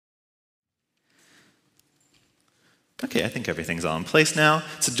Okay, I think everything's all in place now.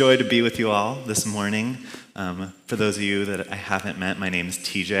 It's a joy to be with you all this morning. For those of you that I haven't met, my name is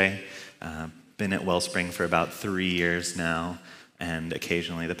TJ. Been at Wellspring for about 3 years now, and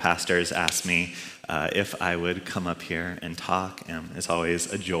occasionally the pastors ask me if I would come up here and talk. It's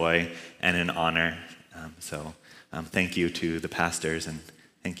always a joy and an honor. So thank you to the pastors, and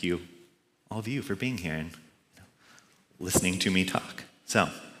thank you, all of you, for being here and listening to me talk. So,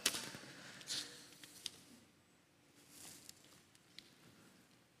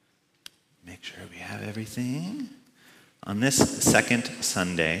 make sure we have everything. On this second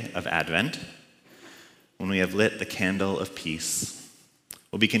Sunday of Advent, when we have lit the candle of peace,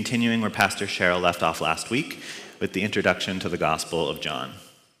 we'll be continuing where Pastor Cheryl left off last week with the introduction to the Gospel of John.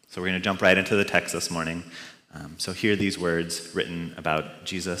 So we're going to jump right into the text this morning. So hear these words written about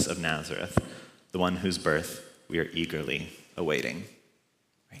Jesus of Nazareth, the one whose birth we are eagerly awaiting.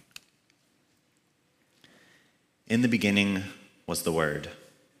 Right? In the beginning was the Word,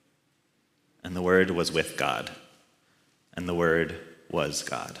 and the Word was with God, and the Word was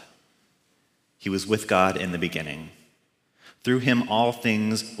God. He was with God in the beginning. Through him all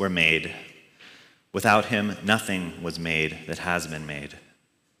things were made. Without him nothing was made that has been made.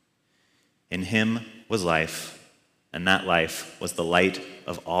 In him was life, and that life was the light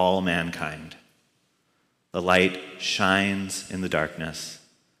of all mankind. The light shines in the darkness,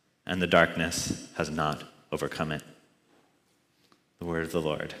 and the darkness has not overcome it. The word of the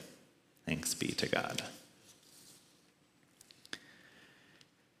Lord. Thanks be to God.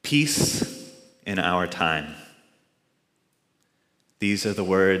 Peace in our time. These are the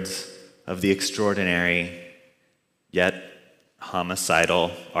words of the extraordinary, yet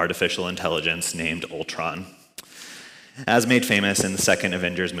homicidal artificial intelligence named Ultron, as made famous in the second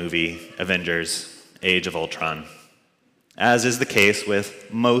Avengers movie, Avengers: Age of Ultron. As is the case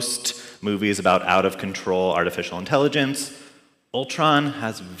with most movies about out-of-control artificial intelligence, Ultron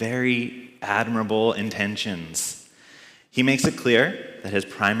has very admirable intentions. He makes it clear that his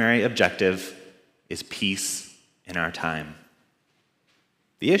primary objective is peace in our time.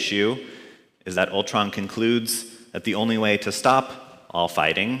 The issue is that Ultron concludes that the only way to stop all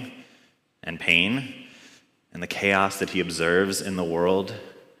fighting and pain and the chaos that he observes in the world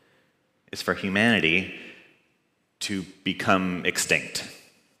is for humanity to become extinct.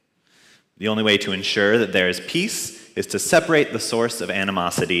 The only way to ensure that there is peace is to separate the source of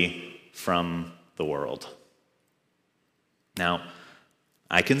animosity from the world. Now,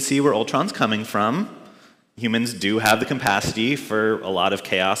 I can see where Ultron's coming from. Humans do have the capacity for a lot of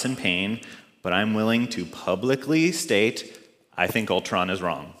chaos and pain, but I'm willing to publicly state I think Ultron is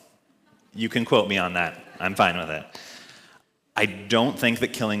wrong. You can quote me on that. I'm fine with it. I don't think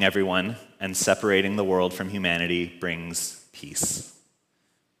that killing everyone and separating the world from humanity brings peace.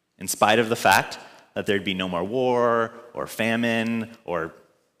 In spite of the fact that there'd be no more war or famine or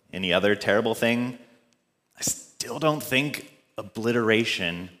any other terrible thing, I still don't think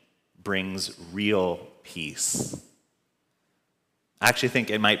obliteration brings real peace. I actually think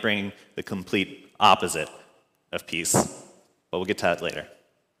it might bring the complete opposite of peace, but we'll get to that later.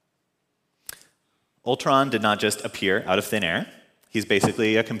 Ultron did not just appear out of thin air. He's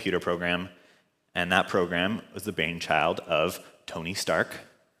basically a computer program, and that program was the brainchild of Tony Stark,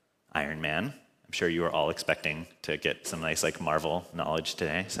 Iron Man. I'm sure you were all expecting to get some nice Marvel knowledge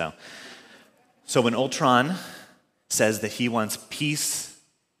today. So when Ultron says that he wants peace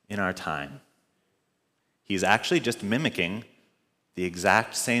in our time, he's actually just mimicking the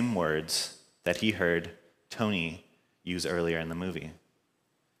exact same words that he heard Tony use earlier in the movie.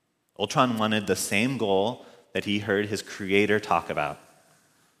 Ultron wanted the same goal that he heard his creator talk about.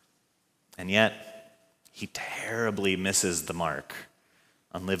 And yet, he terribly misses the mark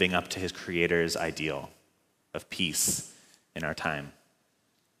on living up to his creator's ideal of peace in our time.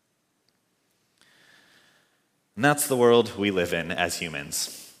 And that's the world we live in as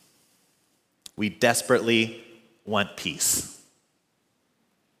humans. We desperately want peace.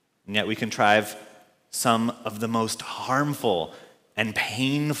 And yet we contrive some of the most harmful and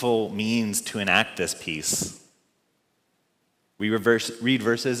painful means to enact this peace. We read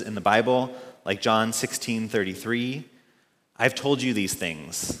verses in the Bible like John 16:33. I've told you these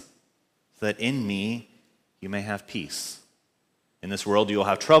things so that in me you may have peace. In this world you will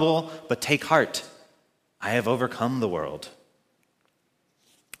have trouble, but take heart. I have overcome the world.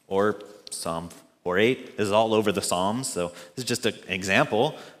 Or Psalm 4:8. This is all over the Psalms, so this is just an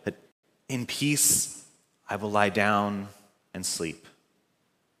example that in peace I will lie down and sleep.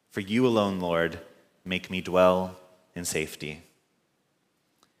 For you alone, Lord, make me dwell in safety.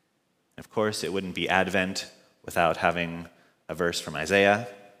 Of course, it wouldn't be Advent without having a verse from Isaiah.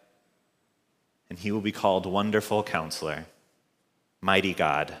 and he will be called Wonderful Counselor, Mighty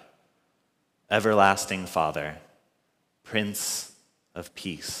God, Everlasting Father, Prince of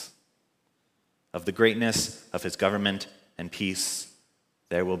Peace. Of the greatness of his government and peace,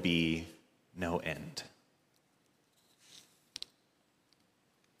 there will be no end.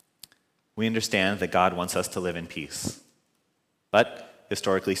 We understand that God wants us to live in peace. But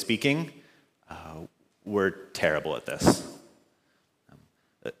historically speaking, we're terrible at this.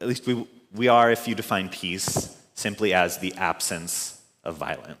 At least we are if you define peace simply as the absence of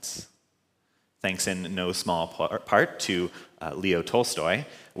violence. Thanks in no small part to Leo Tolstoy,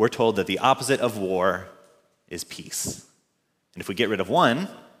 we're told that the opposite of war is peace. And if we get rid of one,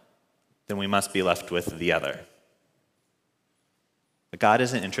 then we must be left with the other. But God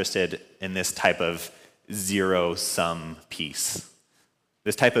isn't interested in this type of zero-sum peace.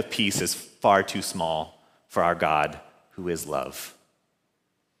 This type of peace is far too small for our God, who is love.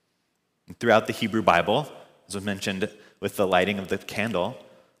 And throughout the Hebrew Bible, as was mentioned with the lighting of the candle,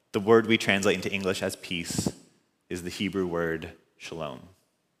 the word we translate into English as peace is the Hebrew word shalom.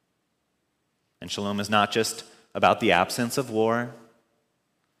 And shalom is not just about the absence of war,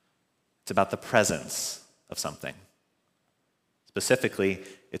 it's about the presence of something. Specifically,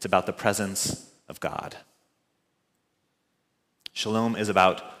 it's about the presence of God. Shalom is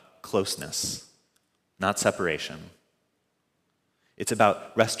about closeness, not separation. It's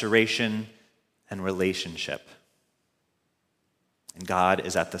about restoration and relationship. And God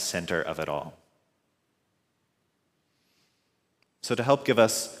is at the center of it all. So to help give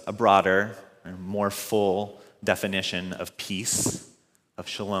us a broader and more full definition of peace, of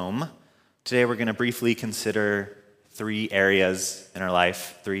shalom, today we're going to briefly consider 3 areas in our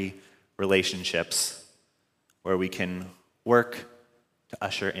life, 3 relationships where we can work to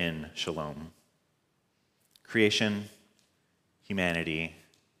usher in shalom. Creation, humanity,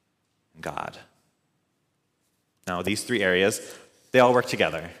 and God. Now, these 3 areas, they all work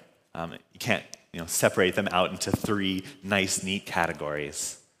together. You can't separate them out into 3 nice, neat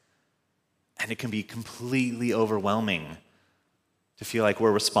categories. And it can be completely overwhelming to feel like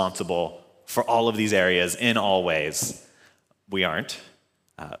we're responsible for all of these areas in all ways. We aren't.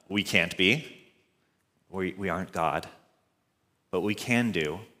 We can't be. We aren't God. What we can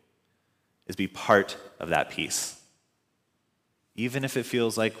do is be part of that peace, even if it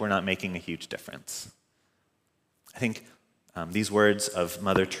feels like we're not making a huge difference. I think these words of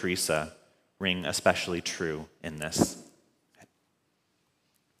Mother Teresa ring especially true in this.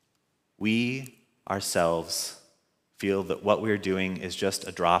 We ourselves feel that what we're doing is just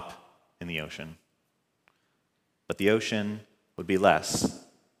a drop in the ocean. But the ocean would be less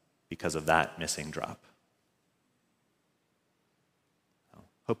because of that missing drop.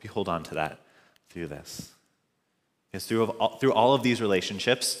 Hope you hold on to that through this. Because through all of these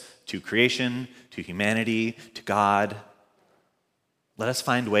relationships, to creation, to humanity, to God, let us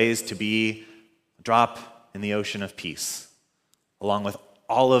find ways to be a drop in the ocean of peace, along with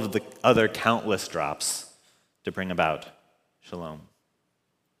all of the other countless drops to bring about shalom.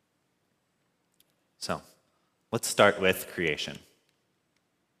 So, let's start with creation.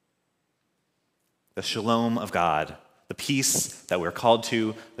 The shalom of God, the peace that we're called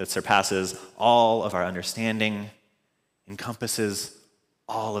to that surpasses all of our understanding, encompasses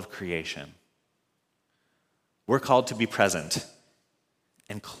all of creation. We're called to be present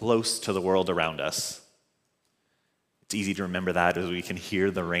and close to the world around us. It's easy to remember that as we can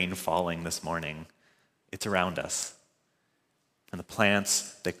hear the rain falling this morning. It's around us. And the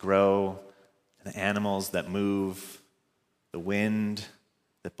plants that grow, and the animals that move, the wind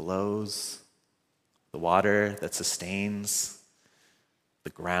that blows, the water that sustains, the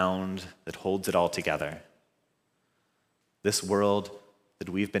ground that holds it all together. This world that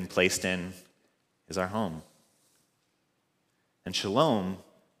we've been placed in is our home. And shalom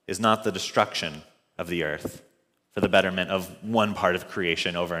is not the destruction of the earth for the betterment of one part of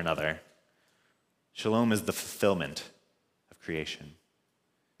creation over another. Shalom is the fulfillment of creation.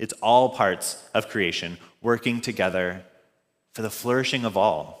 It's all parts of creation working together for the flourishing of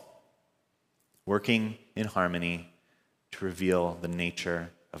all, working in harmony to reveal the nature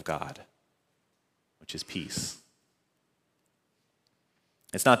of God, which is peace.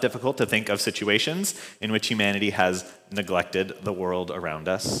 It's not difficult to think of situations in which humanity has neglected the world around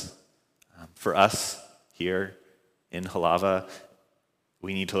us. For us here in Halava,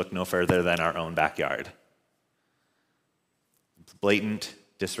 we need to look no further than our own backyard. Blatant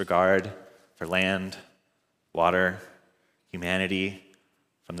disregard for land, water, humanity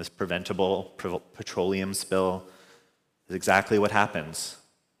from this preventable petroleum spill is exactly what happens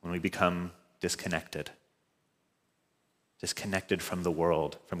when we become disconnected from the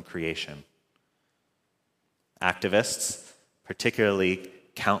world, from creation. activists, particularly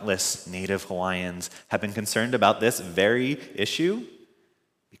countless Native Hawaiians, have been concerned about this very issue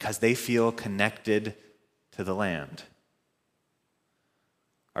because they feel connected to the land.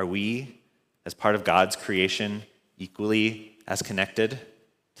 Are we, as part of God's creation, equally as connected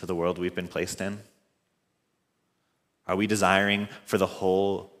to the world we've been placed in? Are we desiring for the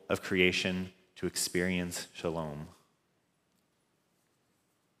whole of creation to experience shalom?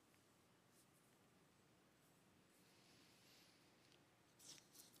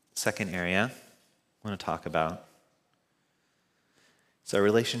 Second area I want to talk about is our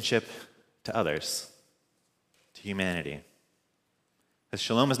relationship to others, to humanity. Because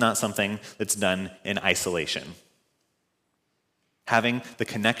shalom is not something that's done in isolation. Having the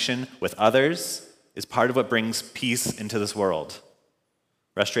connection with others is part of what brings peace into this world.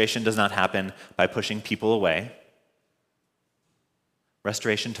 Restoration does not happen by pushing people away.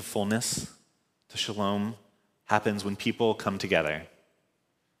 Restoration to fullness, to shalom, happens when people come together,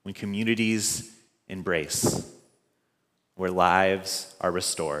 when communities embrace, where lives are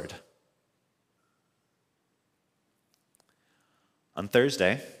restored. On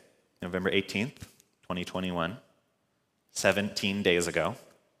Thursday, November 18th, 2021, 17 days ago,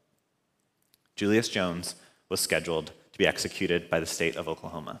 Julius Jones was scheduled to be executed by the state of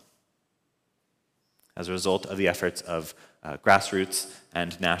Oklahoma. As a result of the efforts of grassroots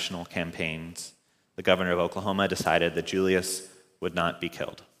and national campaigns, the governor of Oklahoma decided that Julius would not be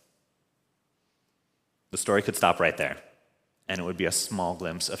killed. The story could stop right there, and it would be a small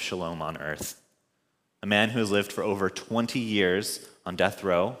glimpse of shalom on earth. A man who has lived for over 20 years on death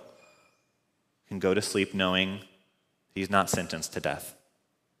row can go to sleep knowing he's not sentenced to death.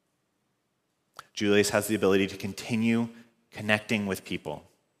 Julius has the ability to continue connecting with people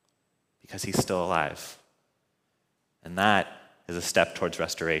because he's still alive. And that is a step towards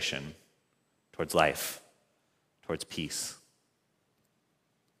restoration, towards life, towards peace.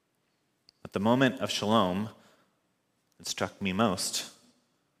 But the moment of shalom that struck me most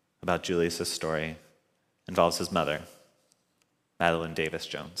about Julius' story involves his mother, Madeline Davis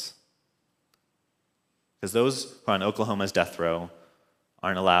Jones. Because those who are on Oklahoma's death row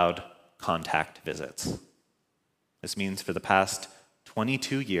aren't allowed contact visits. This means for the past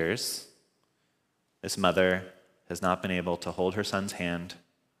 22 years, this mother has not been able to hold her son's hand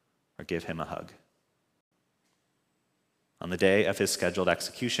or give him a hug. On the day of his scheduled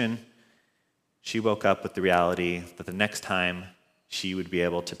execution, she woke up with the reality that the next time she would be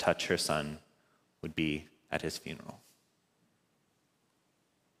able to touch her son would be at his funeral.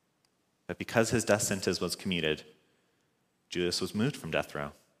 But because his death sentence was commuted, Julius was moved from death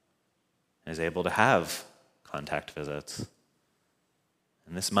row and is able to have contact visits.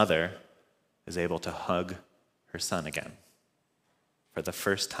 And this mother is able to hug her son again for the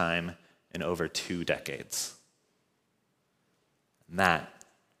first time in over 2 decades. And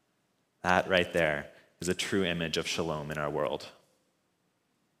that right there is a true image of shalom in our world.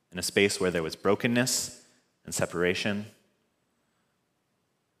 In a space where there was brokenness and separation,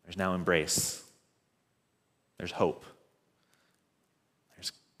 there's now embrace. There's hope.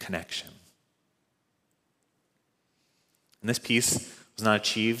 There's connection. And this peace was not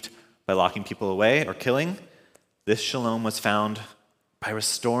achieved by locking people away or killing. This shalom was found by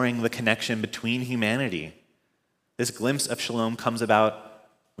restoring the connection between humanity. This glimpse of shalom comes about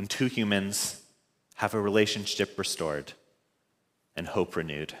when 2 humans have a relationship restored and hope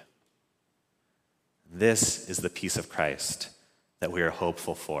renewed. This is the peace of Christ that we are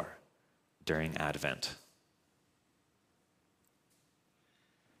hopeful for during Advent.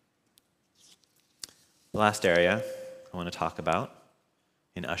 The last area I want to talk about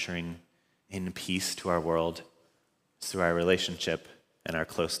in ushering in peace to our world is through our relationship and our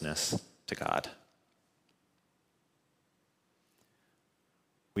closeness to God.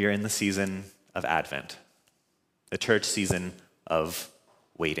 We are in the season of Advent, the church season of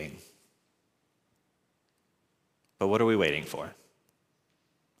waiting. But what are we waiting for?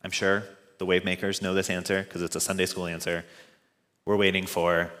 I'm sure the wave makers know this answer because it's a Sunday school answer. We're waiting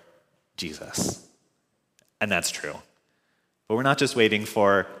for Jesus. And that's true. But we're not just waiting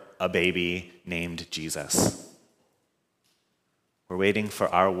for a baby named Jesus. We're waiting for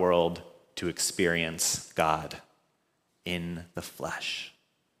our world to experience God in the flesh.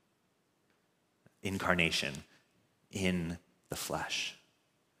 Incarnation in the flesh.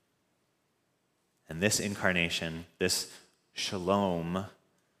 And this incarnation, this shalom,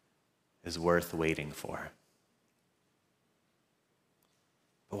 is worth waiting for.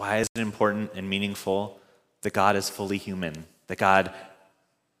 But why is it important and meaningful that God is fully human, that God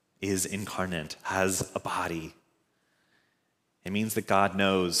is incarnate, has a body? It means that God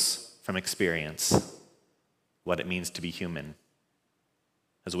knows from experience what it means to be human.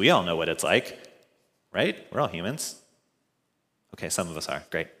 As we all know what it's like, right? We're all humans. Okay, some of us are,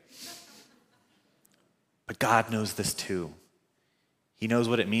 great. But God knows this too. He knows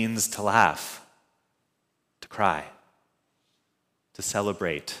what it means to laugh, to cry, to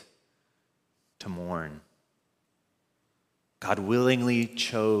celebrate, to mourn. God willingly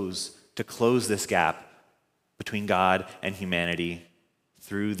chose to close this gap between God and humanity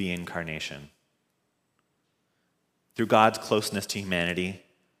through the incarnation. Through God's closeness to humanity,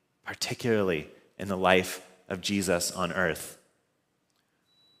 particularly in the life of Jesus on earth,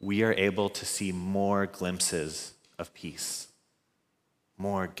 we are able to see more glimpses of peace,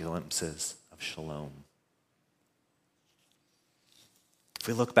 more glimpses of shalom. If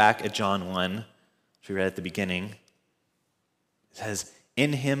we look back at John 1, which we read at the beginning, it says,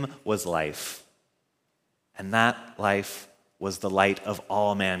 "In him was life, and that life was the light of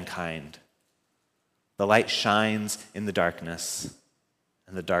all mankind. The light shines in the darkness,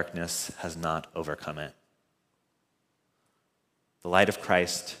 and the darkness has not overcome it." The light of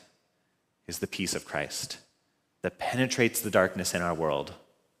Christ is the peace of Christ that penetrates the darkness in our world.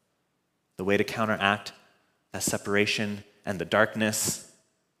 The way to counteract that separation and the darkness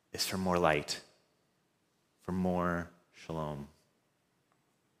is for more light, for more shalom.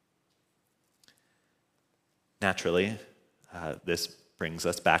 Naturally, this brings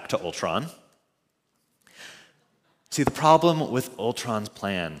us back to Ultron. See, the problem with Ultron's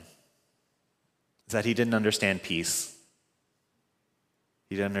plan is that he didn't understand peace.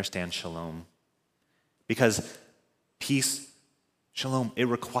 He didn't understand shalom. Because peace, shalom, it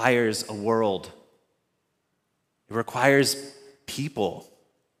requires a world. It requires people.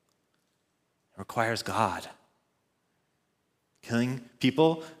 It requires God. Killing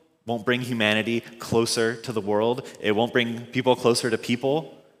people won't bring humanity closer to the world. It won't bring people closer to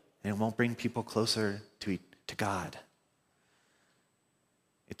people. And it won't bring people closer to God.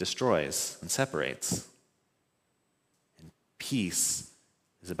 It destroys and separates. And peace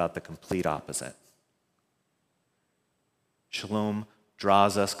is about the complete opposite. Shalom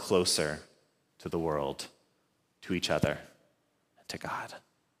draws us closer to the world, to each other, and to God.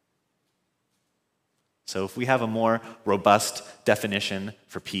 So if we have a more robust definition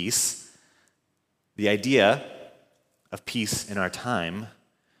for peace, the idea of peace in our time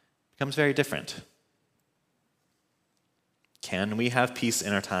becomes very different. Can we have peace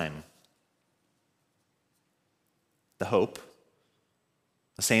in our time? The hope,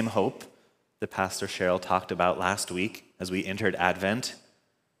 the same hope that Pastor Cheryl talked about last week as we entered Advent,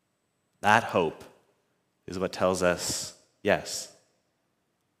 that hope is what tells us, yes,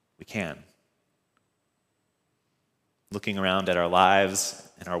 we can. Looking around at our lives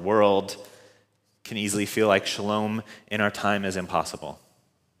and our world can easily feel like shalom in our time is impossible.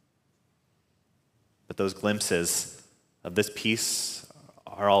 But those glimpses of this peace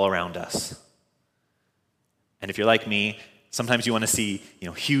are all around us. And if you're like me, sometimes you want to see,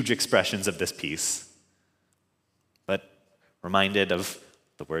 huge expressions of this peace. But reminded of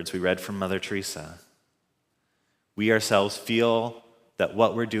the words we read from Mother Teresa, we ourselves feel that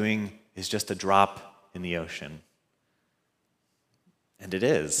what we're doing is just a drop in the ocean. And it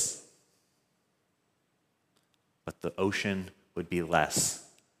is. But the ocean would be less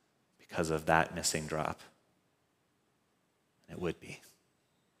because of that missing drop. It would be.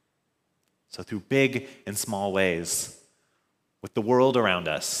 So through big and small ways, with the world around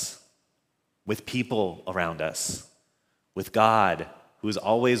us, with people around us, with God who is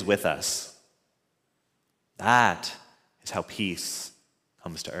always with us, that is how peace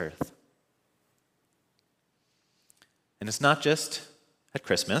comes to earth. And it's not just at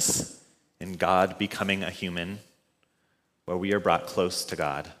Christmas, in God becoming a human, where we are brought close to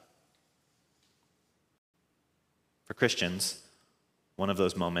God. For Christians, one of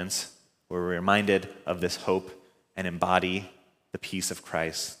those moments where we're reminded of this hope and embody the peace of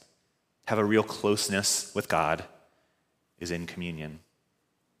Christ, have a real closeness with God, is in communion.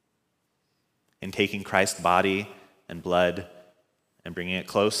 In taking Christ's body and blood and bringing it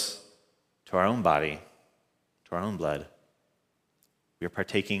close to our own body, to our own blood, we are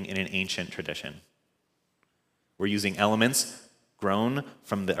partaking in an ancient tradition. We're using elements grown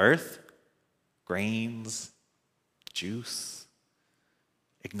from the earth, grains, juice,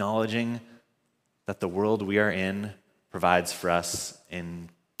 acknowledging that the world we are in provides for us in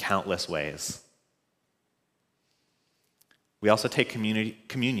countless ways. We also take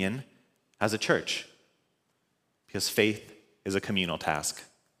communion as a church because faith is a communal task.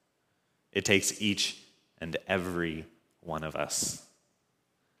 It takes each and every one of us.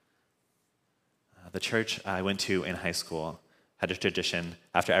 The church I went to in high school had a tradition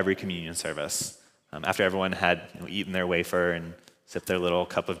after every communion service After everyone had eaten their wafer and sipped their little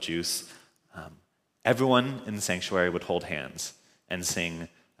cup of juice, everyone in the sanctuary would hold hands and sing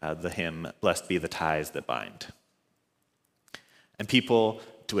the hymn, "Blessed be the ties that bind." And people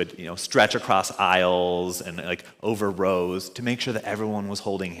would stretch across aisles and over rows to make sure that everyone was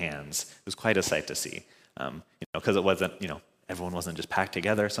holding hands. It was quite a sight to see, because it wasn't, everyone wasn't just packed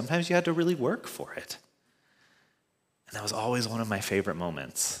together. Sometimes you had to really work for it. And that was always one of my favorite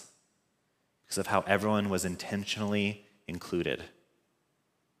moments because of how everyone was intentionally included,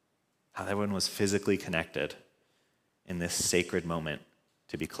 how everyone was physically connected in this sacred moment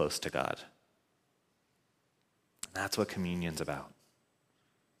to be close to God. And that's what communion's about.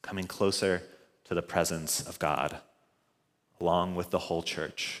 Coming closer to the presence of God, along with the whole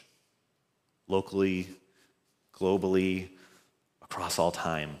church, locally, globally, across all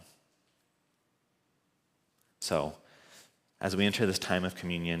time. So, as we enter this time of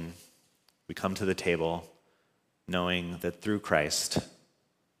communion, we come to the table knowing that through Christ,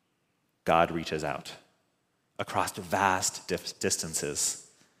 God reaches out across vast distances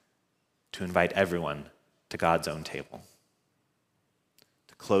to invite everyone to God's own table,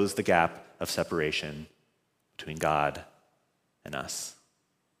 to close the gap of separation between God and us.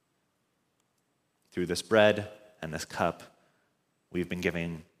 Through this bread and this cup, we've been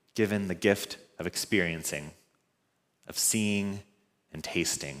given the gift of experiencing, of seeing and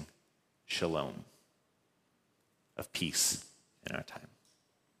tasting shalom, of peace in our time.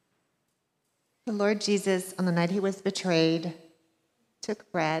 The Lord Jesus, on the night he was betrayed, took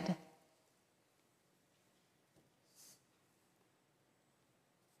bread.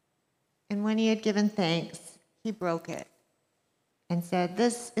 And when he had given thanks, he broke it and said,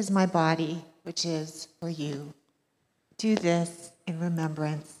 "This is my body, which is for you. Do this in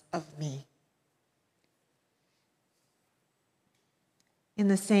remembrance of me." In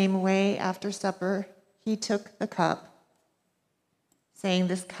the same way, after supper, he took the cup, saying,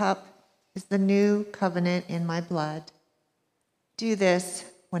 "This cup is the new covenant in my blood. Do this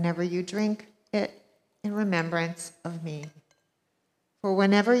whenever you drink it in remembrance of me. For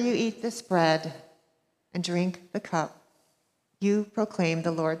whenever you eat this bread and drink the cup, you proclaim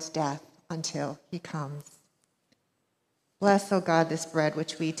the Lord's death until he comes. Bless, O God, this bread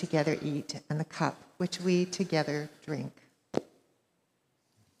which we together eat and the cup which we together drink."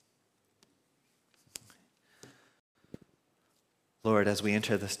 Lord, as we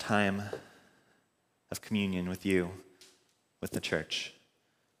enter this time of communion with you, with the church,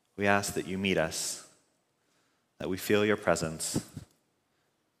 we ask that you meet us, that we feel your presence,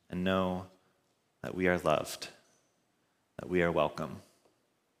 and know that we are loved, that we are welcome,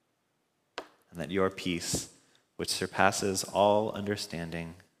 and that your peace, which surpasses all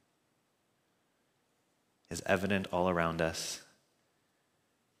understanding, is evident all around us,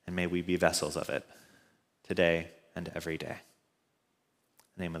 and may we be vessels of it today and every day.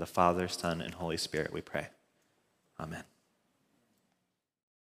 In the name of the Father, Son, and Holy Spirit we pray. Amen.